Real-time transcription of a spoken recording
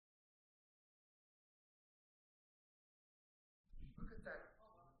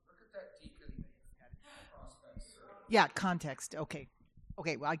Yeah, context. Okay.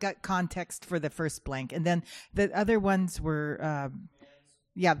 Okay, well, I got context for the first blank. And then the other ones were,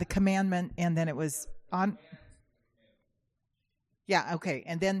 the commandment, and then it was on. Yeah, okay.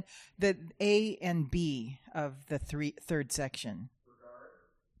 And then the A and B of the third section.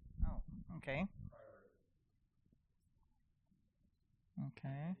 Oh, okay.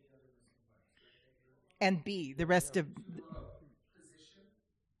 Okay. And B, the rest of. Position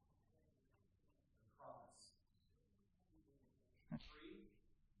and promise.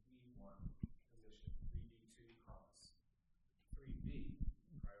 3B1, position. 3B2, promise. 3B,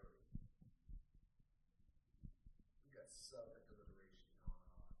 priority. We got subject deliberation going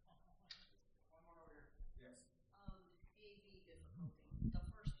on. One more over here. Yes. AB difficulty. The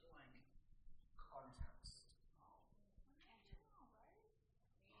first blank. Context. And the okay,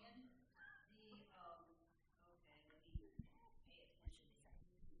 let me pay attention. Get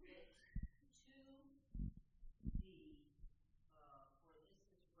to the for this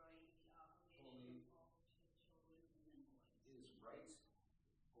is right, the obligation of all to children and then boys. It is right,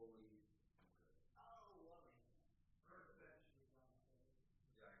 holy, and good. Oh, all right. Yeah,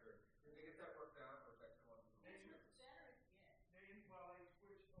 I agree. Did they get that worked out, or did that come up with the Better, yeah. Well, they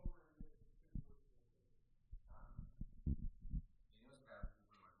switched over and did it. You know, it's bad for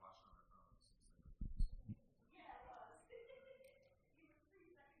people like watching on their phones. Yeah, it was. You were 3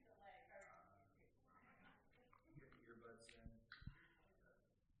 seconds delay. You get the earbuds in.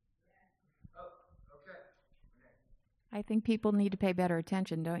 Oh, okay. Renee. I think people need to pay better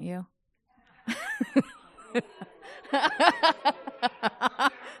attention, don't you?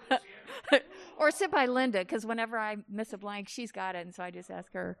 Or sit by Linda, because whenever I miss a blank, she's got it, and so I just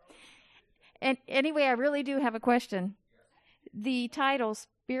ask her. And anyway, I really do have a question. The title,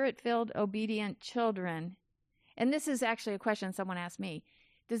 Spirit-Filled Obedient Children, and this is actually a question someone asked me.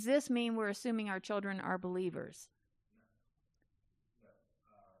 Does this mean we're assuming our children are believers? No.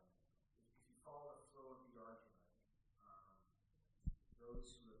 If you follow the flow of the argument,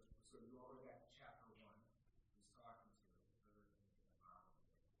 those who have, so you all go back to chapter 1, he's talking to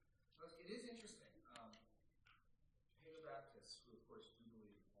it is interesting. Pale Baptists, who of course do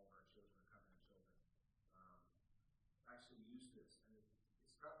believe all of our children are covenant children, actually use this, and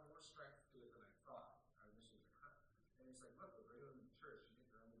it's got more strength to it than I thought. I initially was like, and it's like, look, we're bringing them to church. You think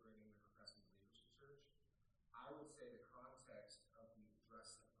they're only bringing the professing believers to church? I would say the context of the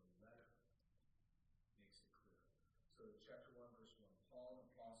address of the letter makes it clear. So chapter 1, verse 1, Paul,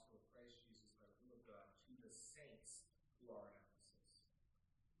 an apostle of Christ Jesus by the will of God, to the saints who are in Ephesus.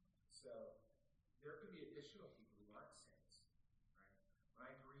 So there could be additional people who aren't saints, right? When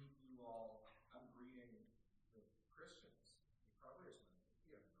I greet you all, I'm greeting the Christians. Probably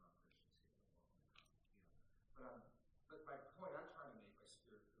there's non-Christians here. But my point I'm trying to make by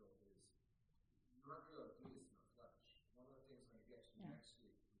Spirit-filled is you aren't going to do this in the flesh. One of the things I'm going to get to next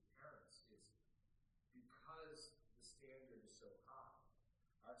week with parents is because the standard is so high,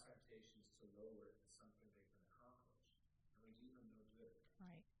 our temptation is to lower it to something they can accomplish. And we do them no good.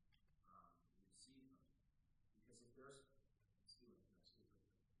 Right. We deceive them. Because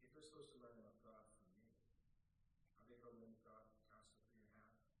if they're supposed to learn about God from me, are they going to learn God from Counselor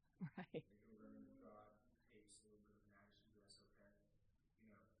 3.5? Right. Are they going to learn God hates a little bit of an attitude, that's okay?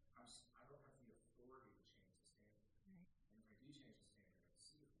 I don't have the authority to change the standard. Right. And if I do change the standard, I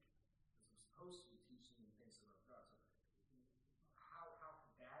deceive them. Because I'm supposed to be teaching them things about God. So how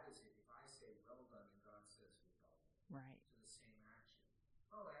bad is it if I say, well done, and God says, well done? Right. To the same action.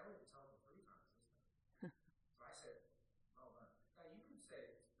 Oh, I only tell them 3 times this time. So I said, well done. Now you can say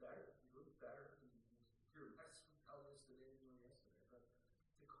it's better, you look better, you're less rebellious today than you were yesterday. But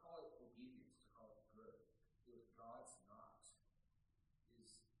to call it obedience, to call it good, if God's not,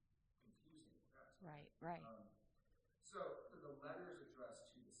 is confusing at best. Right. Right. So the letter is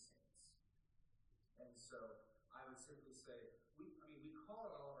addressed to the saints. And so I would simply say, we call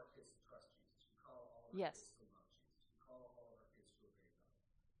on all of our kids to trust Jesus. We call all of our Yes. kids to love Jesus. We call all of our kids to obey God.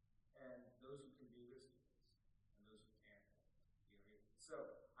 And those who can do this, and those who can't.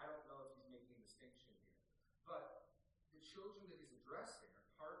 So I don't know if he's making a distinction here. But the children that he's addressing are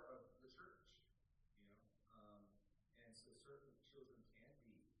part of the church. And so certainly children can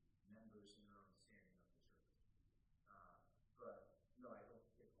be members in their own standing of the church. But no, I don't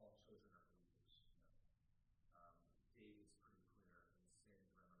think all children are believers. No. David's pretty clear in saying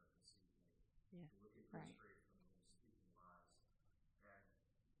that my mother conceived me. Yeah. Look at Right. straight from the womb, speaking lies. And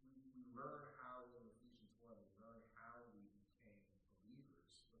we learn how in Ephesians 1, we learn how we became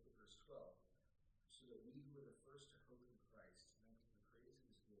believers. Look at verse 12. So that we who were the first to hope in Christ might give the praise of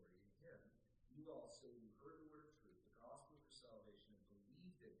his glory. In him, you also who heard the word of truth, the gospel of your salvation, and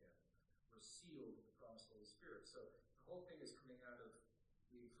believed in him, were sealed with the promised Holy Spirit. So the whole thing is coming out of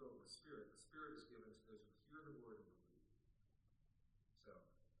being filled with the Spirit. The Spirit is given to those who hear the word and believe. So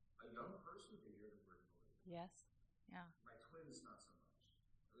a young person can hear the word and believe. Yes. Yeah. My twins, not so much.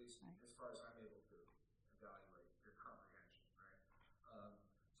 At least Right. as far as I'm able to evaluate their comprehension, right?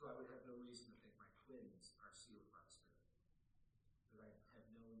 So I would have no reason to think my twins are sealed by the Spirit. Because I have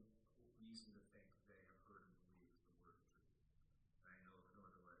no reason to think they have heard and believed the word of truth. And I know of no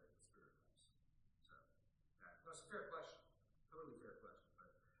other way that the Spirit comes. So that's a fair question. Totally fair question.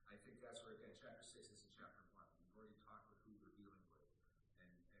 But I think that's where, again, chapter 6 is in chapter 1. We've already talked with who we're dealing with and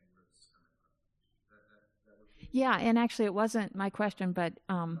where this is coming from. That would be. Yeah, and actually it wasn't my question, but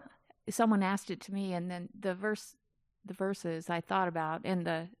someone asked it to me, and then the verses I thought about and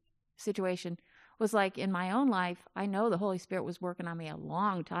the situation was like in my own life, I know the Holy Spirit was working on me a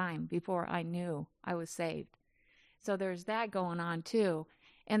long time before I knew I was saved. So there's that going on too.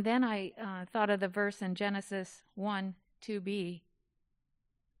 And then I thought of the verse in Genesis 1:2b.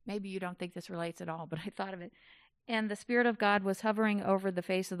 Maybe you don't think this relates at all, but I thought of it. And the Spirit of God was hovering over the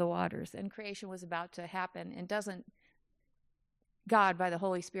face of the waters, and creation was about to happen. And doesn't God, by the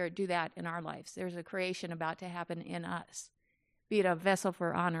Holy Spirit, do that in our lives? There's a creation about to happen in us, be it a vessel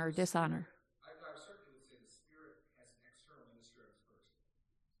for honor or dishonor. I certainly would say the Spirit has an external ministry on this person.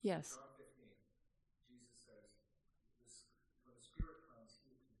 Yes. John 15, Jesus says, when the Spirit comes, he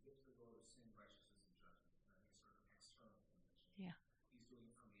will convict the world of sin, righteousness, and judgment. And I think it's sort of an external conviction. Yeah. He's doing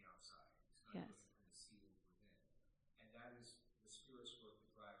it from the outside. He's not Yes. looking from the seal within. And that is the Spirit's work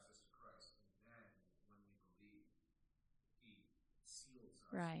that drives us to Christ. And then, when we believe, he seals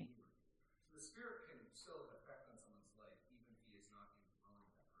us. Right. Inwardly. So the Spirit can still have effect on someone's life, even if he is not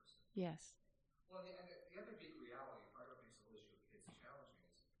indwelling that person. Yes. Well, and the other big reality, part of what makes the whole issue of kids challenging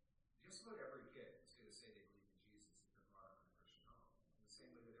is just about every kid is going to say they believe in Jesus if they're brought up in a Christian home. In the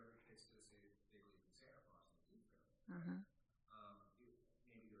same way that every kid's going to say they believe in Santa Claus in the tooth fairy.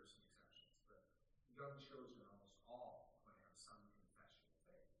 Maybe there are some exceptions, but young children are almost all going to have some confession of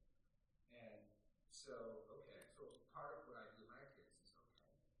faith. And so, okay, so part of what I do with my kids is, okay,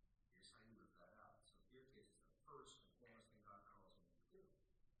 here's how you live that out. So here, kids, is the first and foremost thing God calls me to do.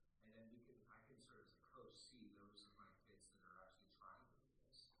 And then I can sort of as a coach see those of my kids that are actually trying to do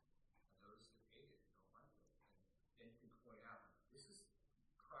this, and those that hate it and don't like it. And then you can point out, this is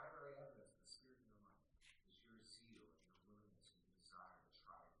primary evidence of the Spirit in your life, is your zeal and your willingness and your desire to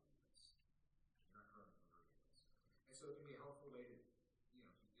try to do this. You're not growing in this. And so it can be a helpful way to,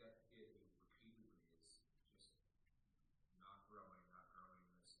 to get a kid who repeatedly is just not growing in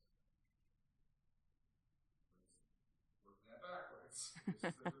this. Let's work that backwards. This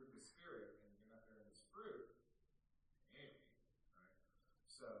is the fruit of the Spirit, and you're not bearing this fruit. Maybe, right?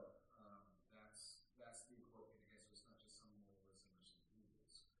 So that's the important thing. Again, so it's not just some moralism or some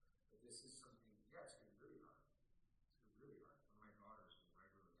rules, but this is something. Yeah, it's going to be really hard. It's going to be really hard. One of my daughters would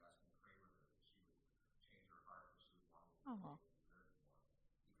regularly ask me to pray with her that she would change her heart, that she would want me to pray more,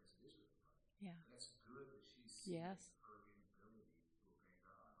 because it is really hard. Yeah. And that's good that she's seeing Yes. her inability to obey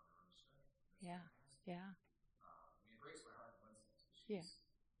God on her own strength. That's Yeah. fantastic. Yeah. It breaks my heart in one sense, because Yeah. she's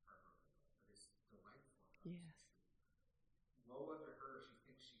heartbroken, but it's delightful. Yes. Woe unto her, she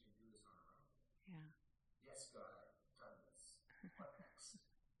thinks she can do this on her own. Yeah. Yes, God, I've done this. What next?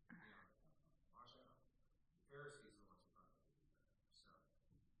 Watch out. The Pharisees are the ones who thought they could do that. So,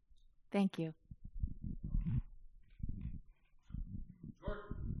 Thank you.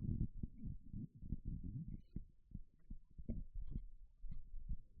 Jordan.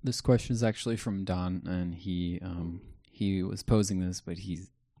 This question is actually from Don, and he was posing this, but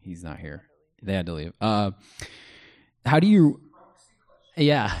he's not here. They had to leave. How do you?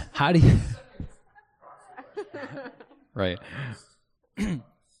 Yeah. How do you? Right.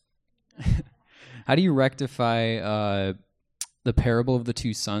 How do you rectify the parable of the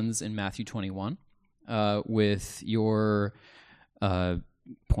two sons in Matthew 21 with your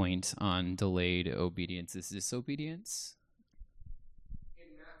point on delayed obedience is disobedience?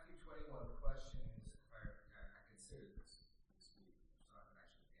 In Matthew 21, the question is, I considered this week, so I can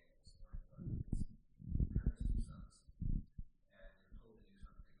actually gain this morning, but it's parents two sons, and they're told to do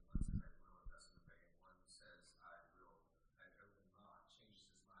something, and one says, I will, and doesn't obey, and one says, I will not, changes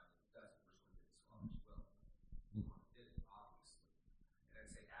his mind, and doesn't, which one did his father's will? The one that did it, obviously. And then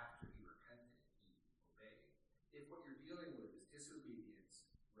say, after he repented, he obeyed. If what you're dealing with is disobedience,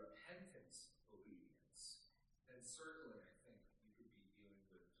 repentance, obedience, then certainly I think you could be dealing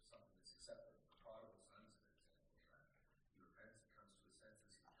with something that's acceptable. The prodigal son is an example, right? He repents, he comes to his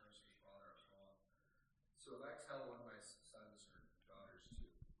senses, he returns to his father after all. So if I tell one of my sons or daughters to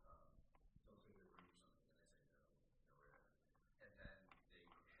don't clean their room or something, and I say no, and then they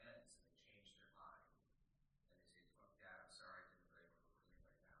repent and they change their mind,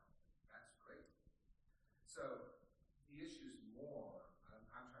 So the issue is more, I'm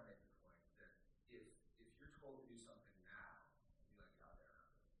trying to make the point that if you're told to do something now, you'll be like, yeah,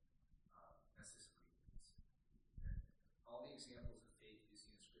 that's just weakness. All the examples of faith you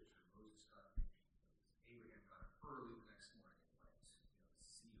see in Scripture, Moses got up, Abraham got up early the next morning and went.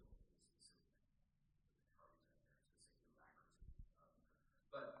 Zeal is alacrity.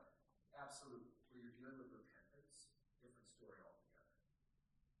 But absolutely, where you're dealing with repentance, different story altogether.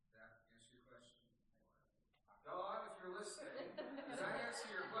 Does that answer your question? God, if you're listening, does that answer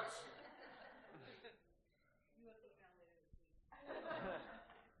your question?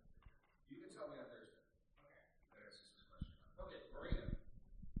 You can tell me on Thursday. Okay. That answers this question. Okay, Marina.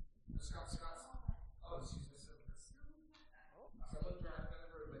 Scott. Oh, she's missing this. Someone drive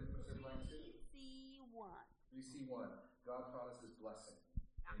that room and was it like 3C1. 3C1. God promises blessing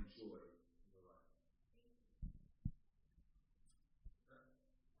and joy in your life.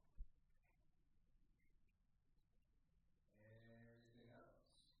 Anything else?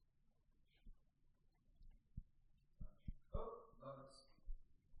 Oh, Lois.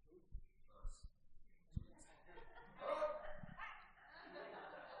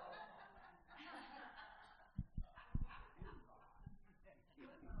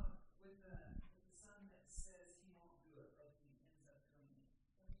 With the son that says he won't do it, but he ends up doing it.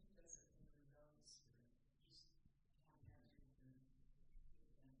 Don't you does it in the Holy Spirit? Just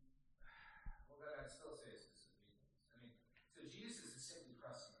Well, then I'd still say it's disobedience. I mean, so Jesus is simply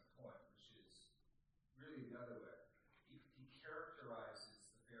pressing a point, which is really the other way. He characterizes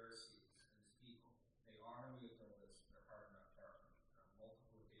the Pharisees and his people. They honor me with their lips, but their heart not far from me. On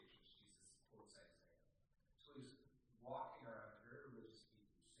multiple occasions, Jesus quotes Isaiah. So he's walking around very religious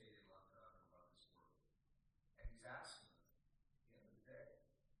people who say they love God and love His Word, and he's asking them, at the end of the day,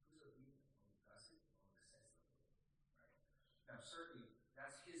 who's obedient? One who does it, or one who says the word, right? Now, certainly,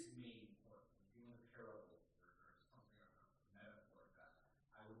 that's his main point. When you're dealing with a parable or something, a metaphor like that,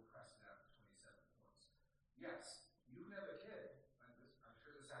 I would press it out to 27 points. Yes, you can have a kid. I'm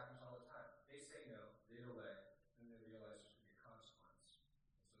sure this happens all the time. They say no, they delay, then they realize there's going to be a consequence.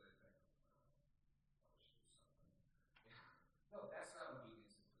 And so they think, well, I should do something. Yeah. No, that's not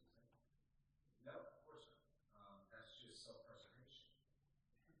obedience and pleasing. No, of course not. That's just self-preservation.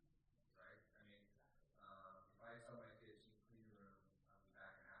 Right? I mean, if I tell my kids, you clean your room, I'll be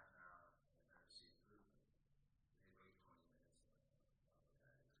back in half an hour, and never see improvement, they wait 20 minutes and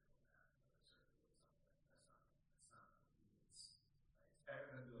okay, let's go back, start doing something. That's not obedience. Right? It's better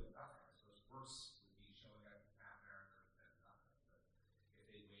than doing nothing. I suppose worse would be showing up in half an hour than nothing. But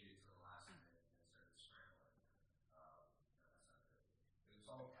if they waited till the last minute and started scrambling, that's not good. There's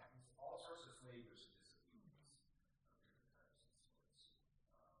all sorts of flavors of disobedience of different types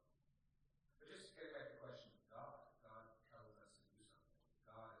and sorts. But just getting back to the question of God tells us to do something.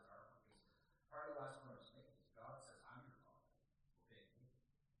 God is our focus. Part of the last one I was making is God says, I'm your father. Obey me.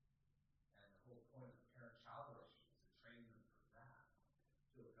 And the whole point of the parent-child relationship is to train them for that.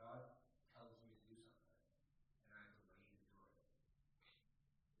 So if God tells me to do something, and I delay to do it,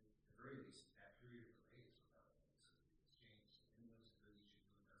 at the very least, that period of delay is without exchange. In those good you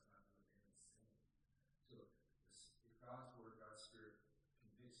should do it, does not do it, and it's sin. So if God's word, God's spirit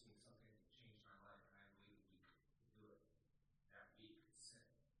convicts me of something that changed my life, and I wait a week to do it, that week is sin.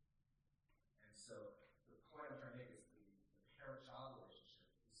 And so the point I'm trying to make is the parent-child relationship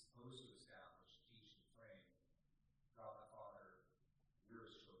is supposed to establish, teach, and frame God the Father, we're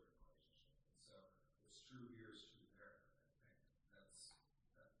His children relationship. And so what's true here is true there. I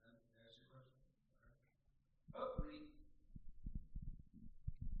think that's your question. All right. Oh, Lee.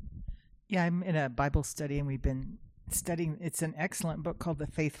 Yeah, I'm in a Bible study, and we've been studying. It's an excellent book called The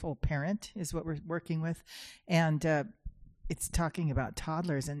Faithful Parent is what we're working with. And it's talking about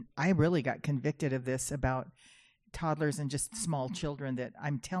toddlers. And I really got convicted of this about toddlers and just small children, that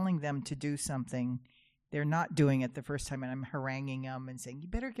I'm telling them to do something. They're not doing it the first time, and I'm haranguing them and saying, you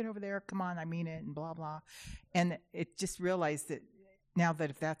better get over there. Come on, I mean it, and blah, blah. And it just realized that now that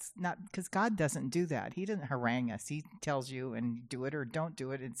if that's not, because God doesn't do that. He doesn't harangue us. He tells you and do it or don't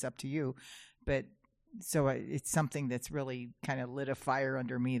do it. It's up to you. But so it's something that's really kind of lit a fire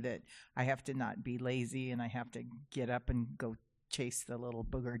under me that I have to not be lazy, and I have to get up and go chase the little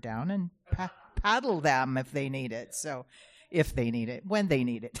booger down and paddle them if they need it. So if they need it, when they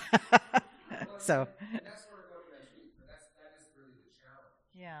need it. So. And that's where we're going next week, but that is really the challenge.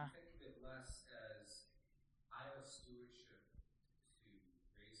 Yeah. Think of it less as I have a stewardship to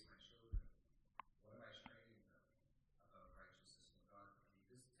raise my children. What am I training them about righteousness and God?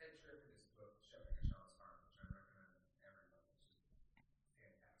 This Ted Tripp in his book, Shepherding a Child's Heart, which I recommend everyone, which is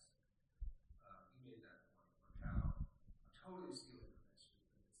fantastic. He made that point of how I'm totally stealing from next week,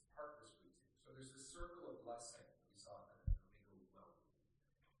 but it's part of this week too. So there's this circle of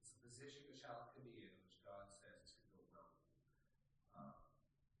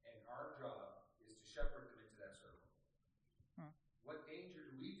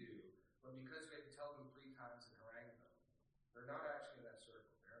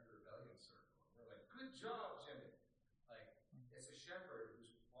shepherd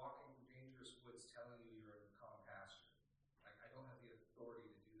who's walking through dangerous woods telling you you're in calm pasture. Like, I don't have the authority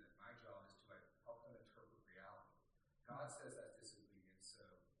to do that. My job is to help them interpret reality. God says that's disobedience, so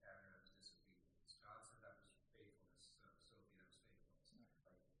Abner was disobedience. God said that was faithfulness, so Sophie, that was faithfulness.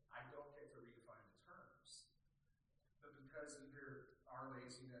 Like, I don't get to redefine the terms. But because either our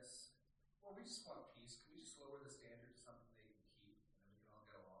laziness, or we just want peace, can we just lower the standard to something they can keep and then we can all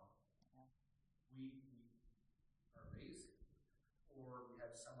get along? Yeah. We are lazy, or we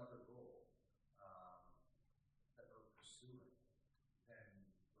have some other goal that we're pursuing than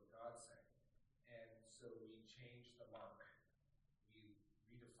what God's saying. And so we change the mark. We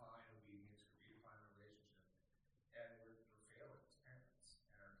redefine obedience, we redefine relationship, and we're failing as parents.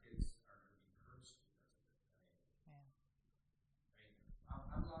 And our kids are going to be cursed because of it.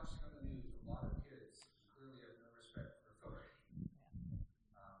 I'm watching on the news a lot of kids who clearly have no respect for authority,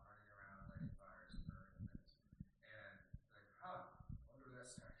 running around lighting fires and burning things. And like, I wonder what that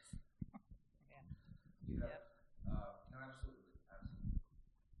started. Yeah. You know? Yep. No, absolutely. Absolutely.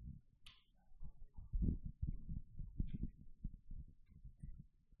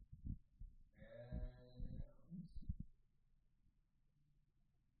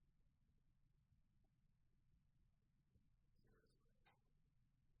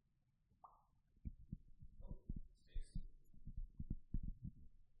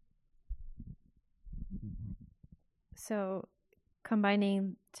 So,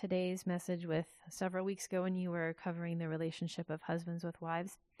 combining today's message with several weeks ago when you were covering the relationship of husbands with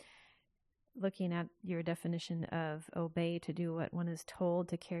wives, looking at your definition of obey, to do what one is told,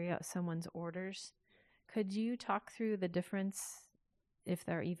 to carry out someone's orders, could you talk through the difference, if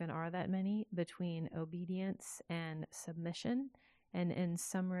there even are that many, between obedience and submission, and in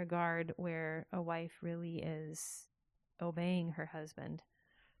some regard where a wife really is obeying her husband?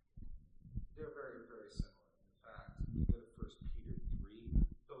 They're very, very similar. In fact, you go to 1 Peter 3,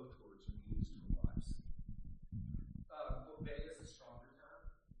 both words are used for wives. Obey is a stronger term.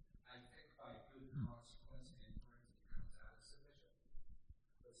 I think by good consequence and inference it comes out of submission.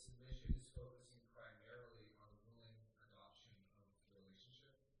 But submission is focusing primarily on the willing adoption of the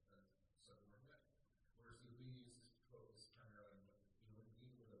relationship, the subordinate, whereas the obedience is focused primarily on what, when you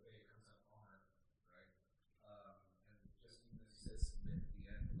lead with obey, it comes out honor, right? And just even as he says submit at the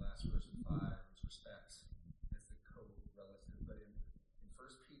end, the last verse of 5, it's respect as the co-relative. But in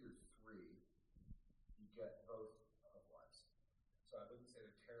 1 Peter 3, you get both of wives. So I wouldn't say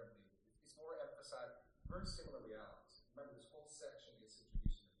they're terribly, it's more emphasized, very similar realities. Remember, this whole section gets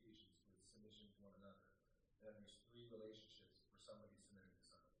introduced in Ephesians with submission to one another. And then there's 3 relationships where somebody's submitting to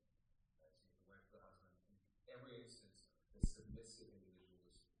somebody. Right? So you have the wife to the husband. In every instance, the submissive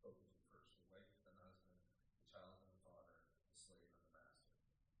individual is spoken to first. The wife and the husband, the child and the father, the slave and the master.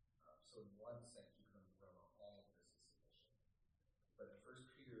 So in one sense, you can umbrella all of this as submission. But in 1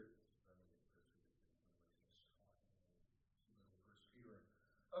 Peter, let me get 1 Peter.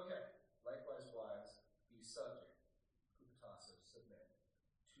 Okay, likewise, wives, be subject, kupatasso, submit,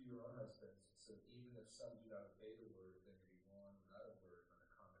 to your own husbands, so that even if some do not obey the word, they may be won without a word by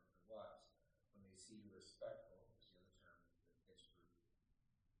the conduct of their wives, when they see you respectful, is the other term that gets rooted,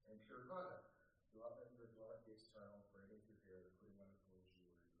 and pure conduct. Do not let your adornment be external, braiding your hair, and putting on a gold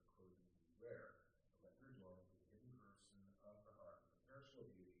jewelry, or clothing you wear, but let your adornment be the hidden person of the heart, with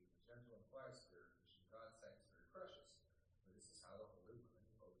imperishable beauty, with a gentle and quiet spirit, which in God's sight is very precious. For this is how the holy women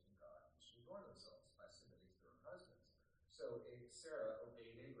devoted to God should adorn themselves, by submitting to their own husbands. So Sarah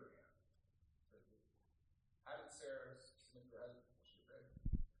obeyed Abraham. So how did Sarah submit to her husband? Well, she obeyed.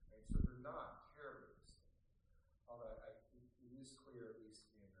 Right? So they're not terribly distinct. Although it is clear, at least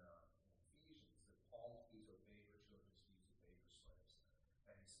in Ephesians, that Paul used obey for children, he used obey for slaves.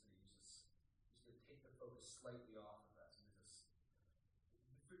 And he uses to take the focus slightly off of that. So there's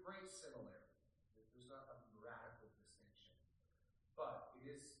a great similarity. There's not a radical distinction. But it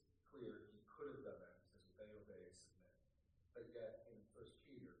is clear he could have done that. He says obey, and submit. But yet, in 1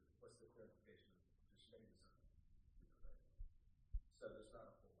 Peter, what's the clear implication of just submitting to something? So there's not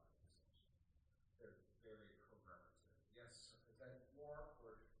a whole lot of distinction. They're very co-relative. Yes, is that more?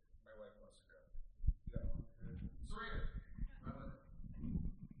 Or my wife wants to go? You got one? Serena, run with it.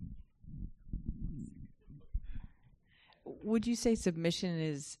 Would you say submission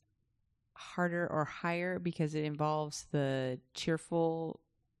is harder or higher because it involves the cheerful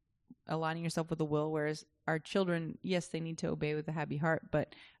aligning yourself with the will, whereas our children, yes, they need to obey with a happy heart,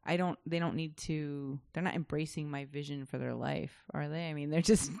 but they don't need to, they're not embracing my vision for their life, are they? I mean, they're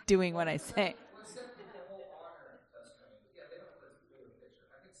just doing what I say. Let's set the whole honor testimony. Yeah, they don't have to do a picture.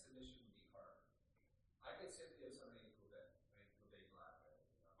 I think submission would be hard. I get Cynthia something to obey. I obey gladly.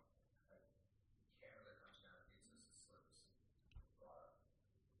 Canada comes down and hates us and slips.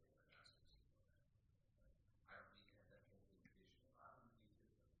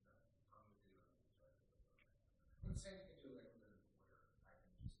 same thing to do like with an employer. I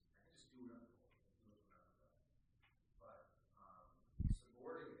can just do what I'm told, do what I'm done. But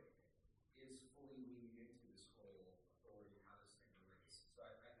subordinating is fully leaning into this whole authority, how this thing relates. So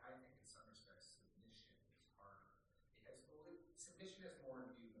I think in some respects submission is harder. Submission is more in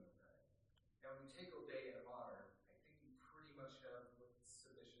view than obey. Now when you take obey and honor, I think you pretty much have what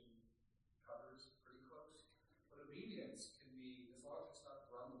submission covers pretty close. But obedience can be, as long as it's not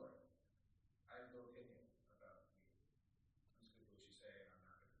grumbling, I have no opinion about you. I'm just going to do what you say, and I'm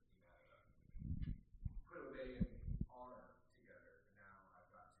not going to be mad about it. Put obey and honor together, and now I've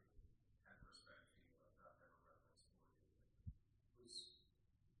got to have respect for you. I've got to have a reverence for you. It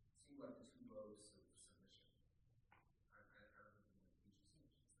seemed like the two modes of submission. I don't think we teach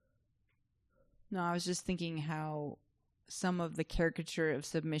submission. No, I was just thinking how some of the caricature of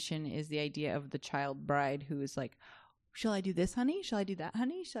submission is the idea of the child bride who is like, shall I do this, honey? Shall I do that,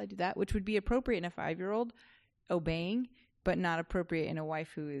 honey? Shall I do that? Which would be appropriate in a 5-year-old obeying, but not appropriate in a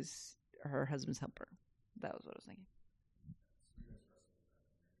wife who is her husband's helper. That was what I was thinking.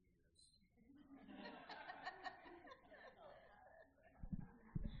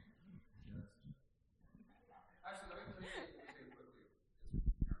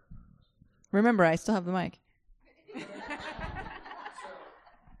 Remember, I still have the mic. When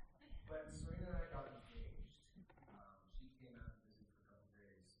Serena and I got engaged, she came out to visit for a couple of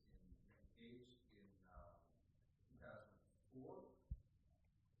days. Engaged in 2004.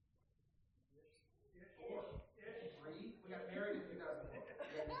 3. We got married in 2004. We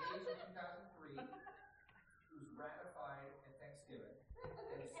got engaged in 2003. It was ratified at Thanksgiving.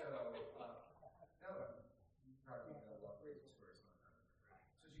 And so, no, you probably know a lot of crazy stories on that.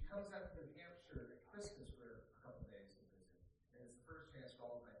 So she comes out to New Hampshire at Christmas for a couple of days to visit. And it's the first chance for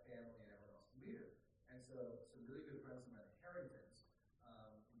all of my family and everyone else to meet her. And so some really good friends of mine at Harrington's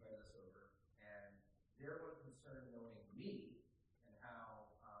invited us over. And their one concern knowing me and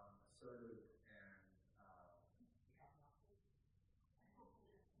how assertive and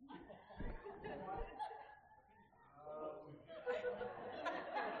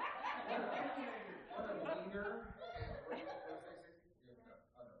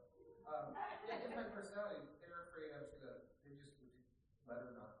just my personality, they're afraid I was going to, they just would let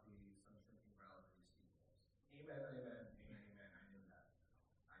her not be some shrinking valley for these people. Amen, amen, amen, amen. I knew that.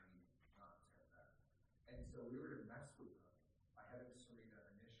 I need not to have that. And so we were to mess with them by having Serena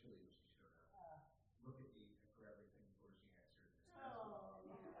initially, when she showed up, look at me for everything before she answered.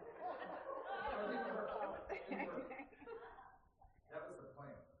 That was the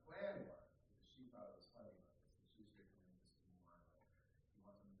plan. The plan was, because she thought it was funny about this, that she was going to come in and just be more like, you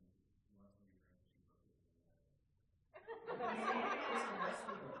want something to drink?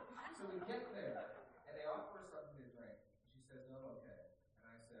 So we get there, and they offer us something to drink. She says, no, I'm okay.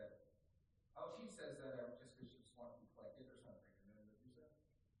 And I said, oh, she says that just because she just wants to be like it or something. And then what you said?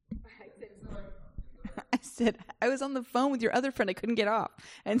 I said, I was on the phone with your other friend. I couldn't get off.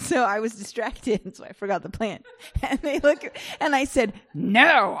 And so I was distracted, and so I forgot the plan. And they look, and I said,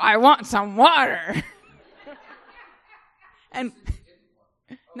 no, I want some water. And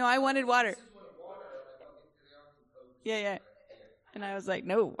no, I wanted water. Yeah. And I was like,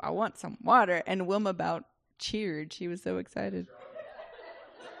 no, I want some water. And Wilma about cheered. She was so excited.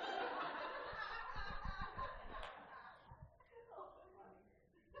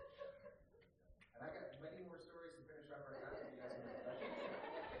 And I got many more stories to finish up our time. If you guys have any questions.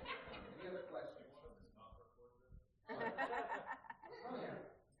 Any other questions? Oh, yeah.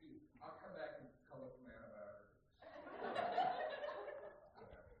 I'll come back and color from antibiotics.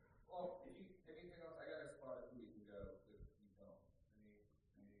 Well, if you anything else, I got a spot if we can go if you don't.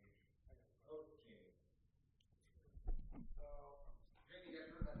 Oh, Jamie. Jamie, you guys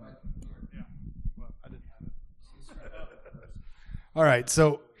heard that mic? Yeah. Well, I didn't have it. All right.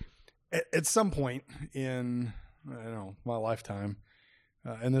 So at some point in, I don't know, my lifetime,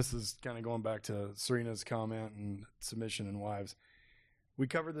 and this is kind of going back to Serena's comment and submission and wives. We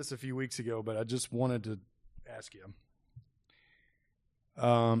covered this a few weeks ago, but I just wanted to ask you.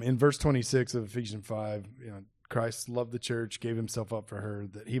 In verse 26 of Ephesians 5, Christ loved the church, gave himself up for her,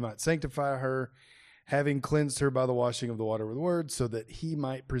 that he might sanctify her, having cleansed her by the washing of the water with the word, so that he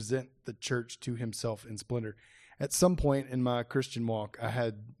might present the church to himself in splendor. At some point in my Christian walk, I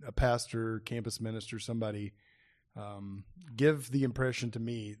had a pastor, campus minister, somebody give the impression to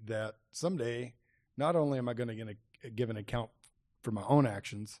me that someday, not only am I going to give an account for my own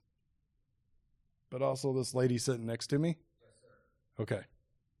actions, but also this lady sitting next to me. Yes, sir. Okay.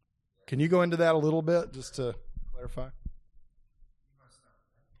 Can you go into that a little bit just to clarify?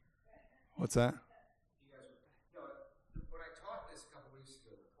 What's that? When I taught this a couple weeks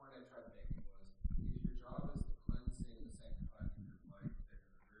ago, the point I tried making was, if your job is to cleanse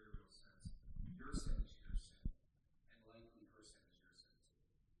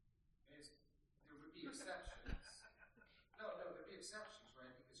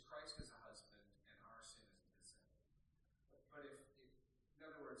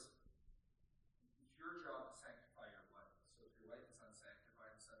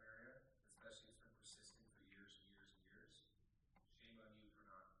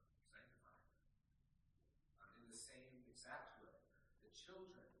same exact way that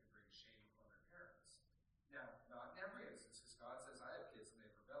children can bring shame upon their parents. Now, not in every instance, because God says, I have kids and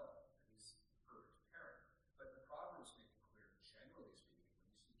they've rebelled, and he's the perfect parent. But the Proverbs make it clear, generally speaking, when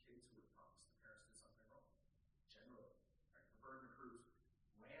you see kids who are punks, the parents did something wrong. Generally. Right? The burden of proof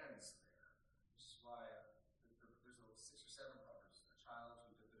lands there, which is why there's 6 or 7 Proverbs. A child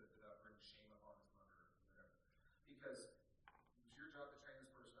who brings shame upon his mother, or whatever. Because it's your job to train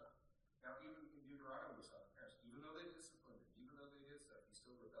this person up. Now, even in Deuteronomy, we saw the parents, even though they disciplined him, even though they did stuff, he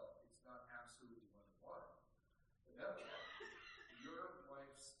still rebelled. It's not absolutely one-to-one. But no, your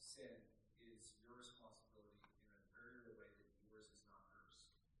wife's sin is your responsibility in a very real way that yours is not hers.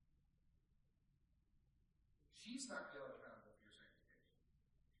 She's not held accountable for your sanctification.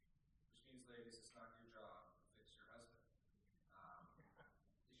 Which means, ladies, it's not your job to fix your husband.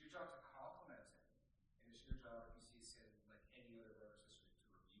 It's your job to compliment him. And it's your job, if you see sin like any other brother or sister,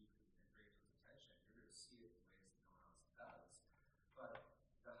 to rebuke and bring it to his attention. You're going to see it in ways that no one else does. But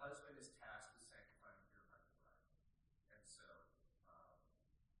the husband is tasked with sanctifying and purifying the bride. And so,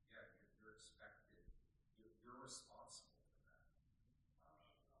 you're expected, you're responsible for that.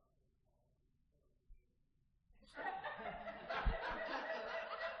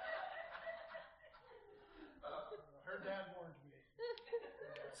 Her dad warned me.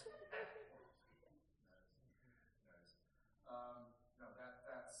 Nice. No,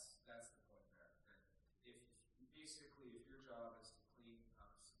 that's the point there. That if your job is to clean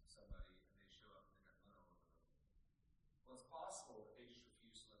up somebody and they show up and they got mud all over them, well, it's possible that they just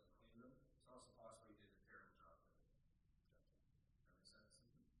refuse to let you clean them. It's also possible you did a terrible job with it. That makes sense?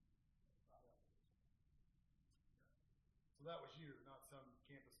 So that was you, not some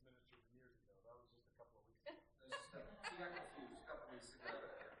campus minister from years ago. That was just a couple of weeks ago. She got confused a couple weeks ago.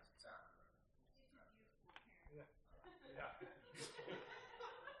 That's exactly right. Yeah.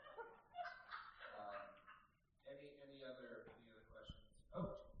 Any other questions?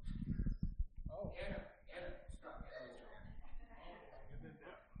 Anna, stop.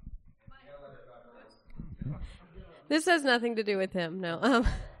 This has nothing to do with him. No.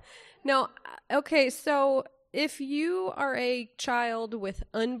 No. Okay. So if you are a child with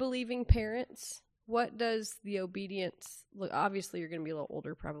unbelieving parents, what does the obedience look? Obviously, you're going to be a little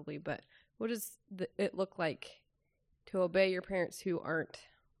older probably, but what does it look like to obey your parents who aren't?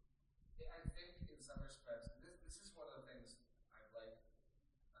 I think in some respects, this is one of the things I'd like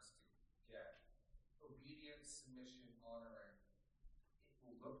us to get. Obedience, submission, honoring,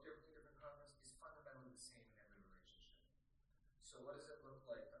 it will look different in different contexts. It's fundamentally the same in every relationship. So what does it look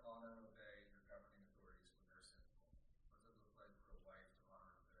like to honor and obey your governing authorities when they're sinful? What does it look like for a wife to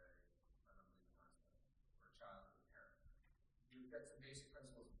honor and obey an unbelieving husband, or a child to a parent? You've got some basic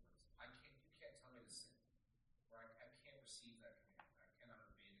principles in place. You can't tell me to sin, or I can't receive that command. I cannot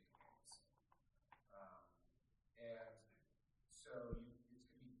obey the commands. And so it's going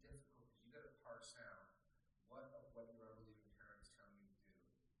to be difficult because you've got to parse out what your unbelieving parent is telling you to do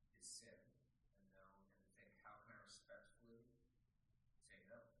is sin, and think, how can I respectfully say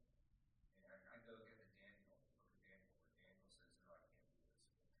no? And I go again to Daniel. Look at Daniel, where Daniel says, no, I can't do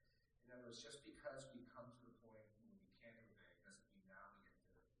this. In other words, just because we come to the point when we can't obey doesn't mean now we get to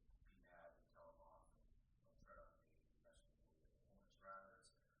be mad and tell them off and don't tread on me and the rest of the points. Rather,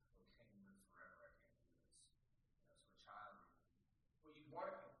 it's, can you live forever? I can't do this. So a child, well, you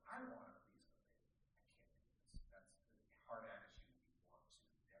want to, I want to please my baby. I can't do this. That's the hard attitude you want to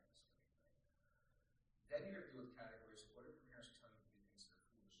demonstrate. Right? Then you're going to deal with categories of what if your parents are telling you to do things that are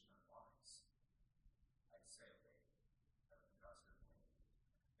foolish and unwise? I'd say obey. That would be God's good point.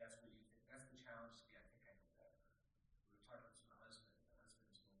 That's where you think, that's the challenge to be, I think I know better. We were talking to the husband. The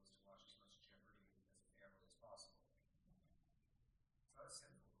husband's goal is to watch as much jeopardy as a family as possible. It's not a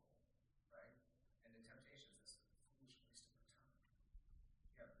sinful goal, right? And the temptation is this foolish waste of my time.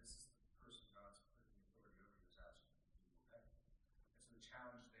 Yeah, this is the person God's put the authority over you is asking you to obey. And so the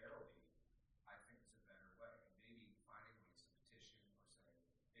challenge there will be, I think it's a better way. And maybe finding ways to petition or say,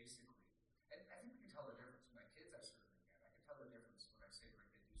 basically, and I think we can tell the difference. My kids, I certainly can. I can tell the difference when I say, right,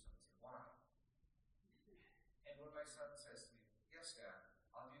 they do something, say, why? And when my son says to me, yes, Dad,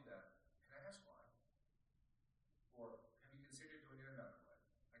 I'll do that, can I ask why? Or have you considered doing it another way?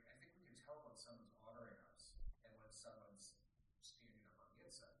 Like, I think we can tell when someone's honoring us and when someone's standing up on the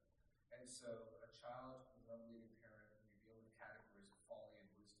inside. And so a child with an unbelieving parent, when you're dealing with categories of folly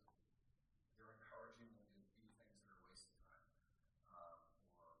and wisdom, you're encouraging them to do things that are a waste of time,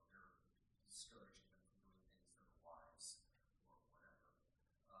 or you're discouraging them from doing things that are wise, or whatever.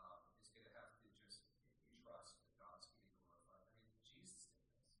 Is going to have to just trust that God's going to be glorified. I mean, Jesus did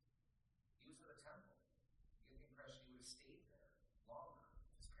this. He was in the temple. You get the impression he would have stayed there longer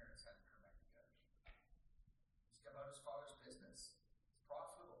if his parents hadn't come back together. His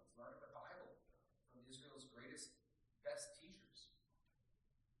best teachers,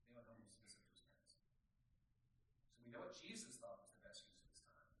 they don't know who's specific to his parents. So we know what Jesus thought was the best use of his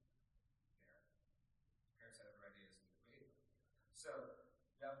time there. Parents had other ideas and he obeyed them. So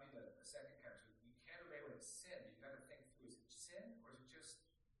that would be the second category. So you can't obey when it's sin. You've got to think through, is it sin or is it just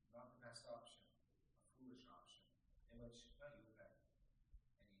not the best option, a foolish option, in which, no, you obey.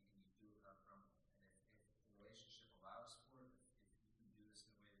 And you do it without grumbling. And if the relationship allows for it, if you can do this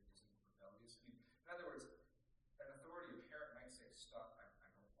in a way that isn't rebellious. I mean, in other words, an authority, a parent might say, stop, I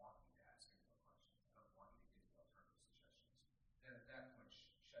don't want you to ask any more questions. I don't want you to give me alternative suggestions. Then at that point,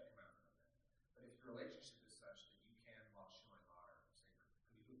 shut your mouth about that. But if your relationship is such that you can, while showing honor, say,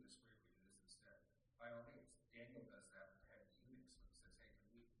 could we do it this way, or could we do this instead? By all means. Daniel does that with the head of the eunuchs when he says,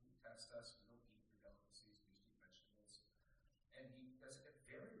 hey, can you test us? We don't eat your delicacies, we just eat vegetables. And he does it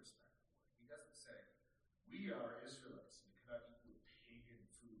very respectfully. He doesn't say, we are